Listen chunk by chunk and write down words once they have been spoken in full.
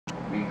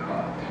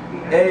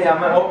Hey,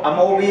 I'm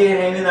over here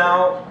hanging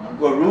out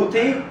with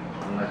Ruthie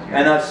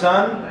and her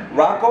son,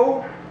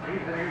 Rocco.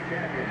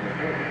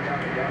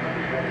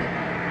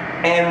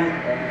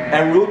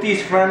 And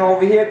Ruthie's friend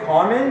over here,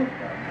 Carmen.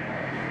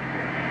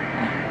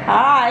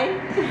 Hi.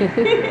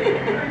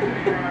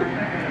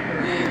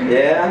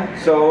 Yeah,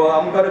 so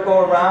I'm gonna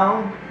go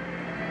around.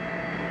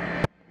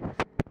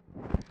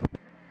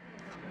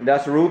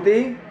 That's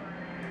Ruthie.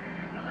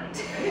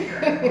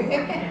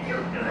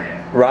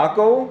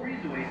 Rocco.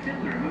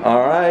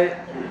 All right.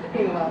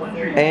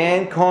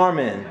 And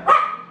Carmen.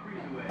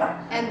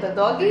 And the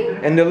doggy?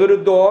 And the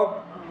little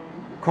dog.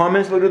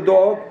 Carmen's little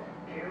dog.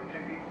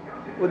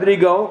 Where did he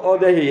go? Oh,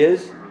 there he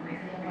is.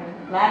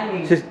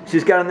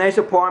 She's got a nice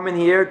apartment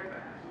here.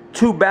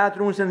 2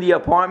 bathrooms in the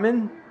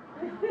apartment.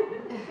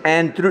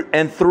 And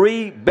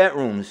 3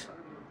 bedrooms.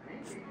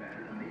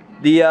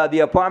 The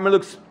apartment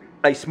looks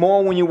like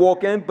small when you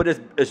walk in, but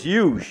it's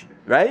huge,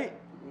 right?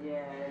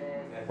 Yes.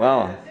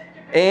 Wow.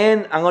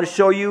 And I'm gonna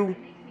show you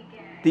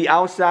the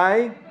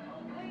outside.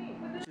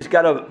 She's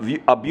got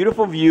a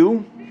beautiful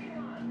view.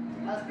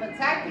 A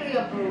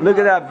spectacular view. Look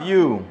at that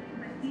view.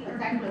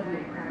 Spectacular view.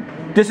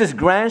 This is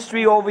Grand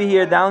Street over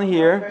here, down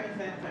here.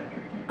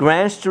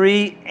 Grand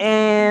Street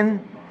and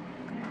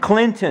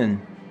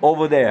Clinton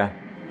over there.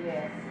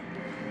 Yes.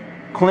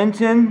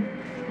 Clinton,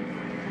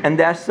 and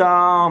that's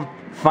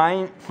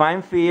Fine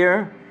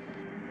Fair.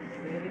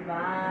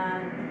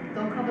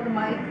 Don't cover the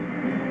mic.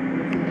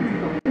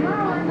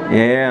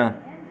 Yeah,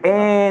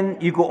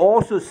 and you can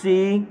also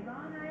see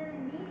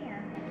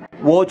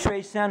World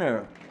Trade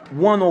Center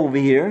 1 over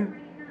here.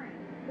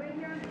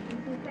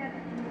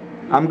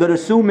 I'm gonna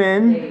zoom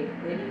in.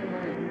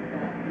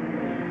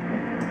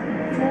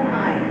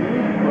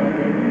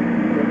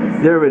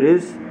 There it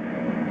is. We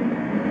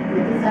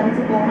decided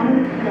to go how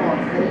many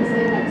floors? Did you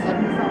say like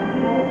 70-something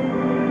floors?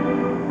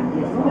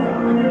 Yes, over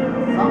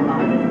 100, some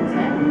 110.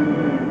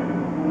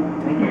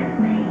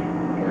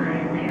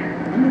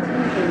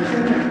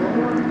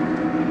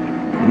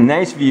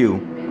 Nice view.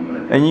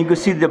 And you can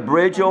see the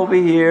bridge over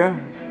here.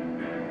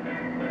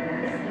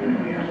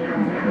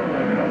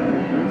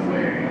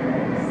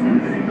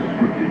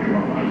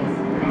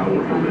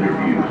 Powerful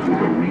interviews with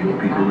the real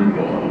people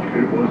involved.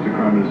 It was the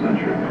crime of the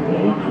century.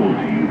 All told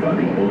to you by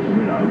the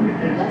ultimate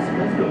eyewitness,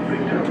 the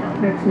victim.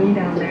 That's me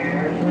down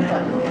there.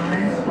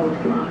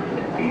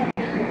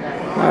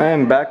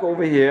 I'm back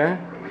over here.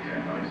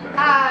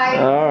 Hi.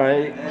 All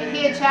right. We're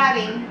here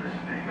chatting.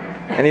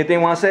 Anything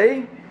you want to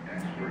say?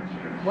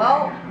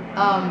 Well,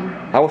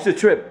 How was the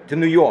trip to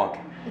New York?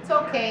 it's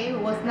okay. It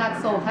was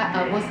not so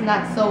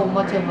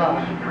much of a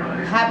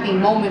happy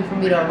moment for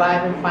me to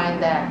arrive and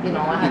find that, you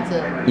know, I had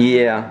to,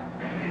 Yeah.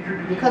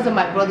 because of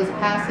my brother's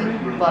passing,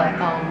 but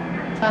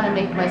trying to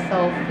make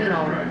myself, you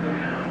know,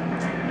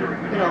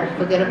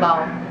 forget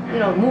about,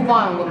 move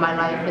on with my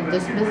life and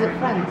just visit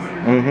friends.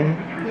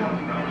 Mm-hmm.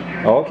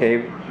 Yeah.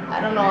 Okay. I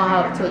don't know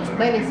how to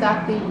explain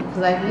exactly because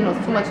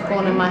it's too much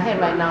going in my head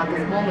right now at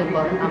this moment,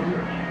 but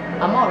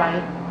I'm all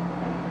right.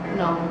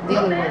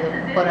 Dealing with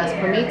it. But as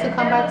for me to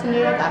come back to New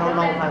York, I don't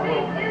know if I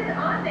will.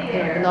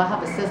 Even though I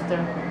have a sister.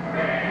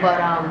 But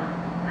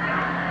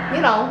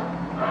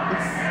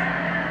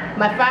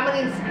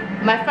it's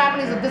my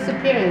families are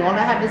disappearing. All I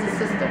have is a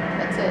sister.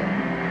 That's it.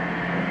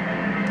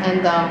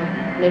 And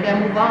maybe I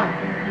move on.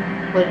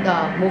 But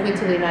moving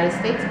to the United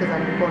States because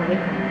I'm in Puerto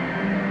Rico.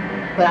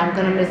 But I'm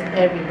gonna miss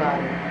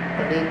everybody.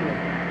 Believe me.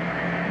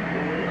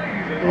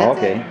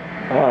 Okay.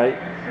 All right.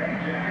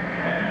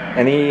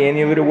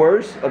 Any little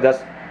words? Oh,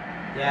 that's.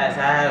 Yes,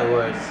 I had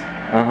words.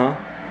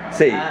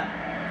 Say.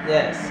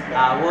 Yes,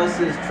 I was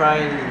just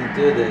trying to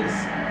do this,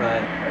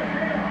 but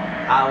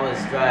I was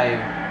trying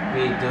to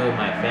redo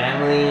my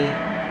family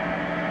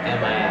and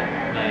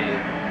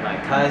my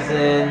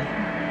cousin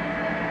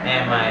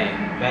and my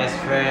best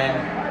friend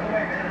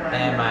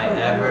and my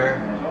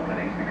ever,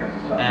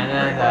 and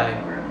then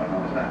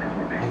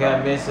I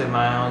got missed with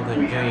my uncle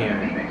Junior.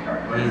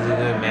 He's a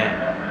good man.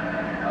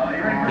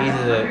 He's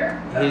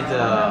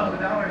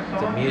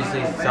the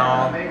music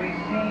song.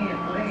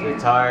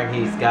 Guitar,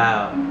 he's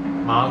got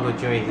my Uncle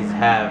Junior, he's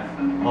have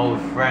old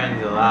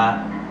friends a lot.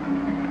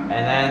 And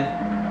then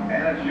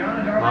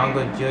my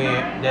Uncle Junior,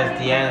 that's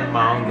the end of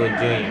my Uncle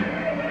Junior.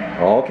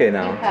 Okay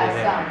now. He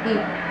passed. He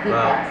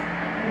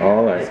passed.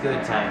 All right. It's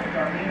good time.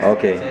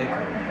 Okay.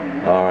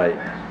 All right.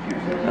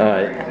 All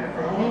right.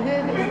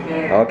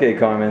 Okay,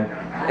 Carmen.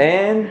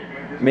 And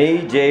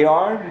me,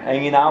 JR,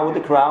 hanging out with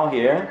the crowd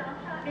here.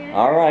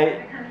 All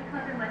right.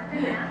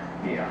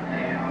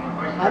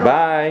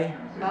 Bye.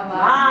 Bye.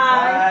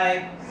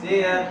 Bye.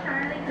 See ya.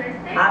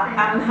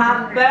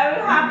 I'm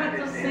very happy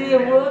to see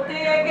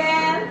Ruthie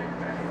again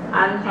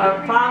and her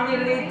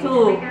family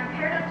too.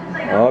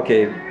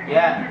 Okay.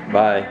 Yeah.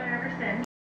 Bye.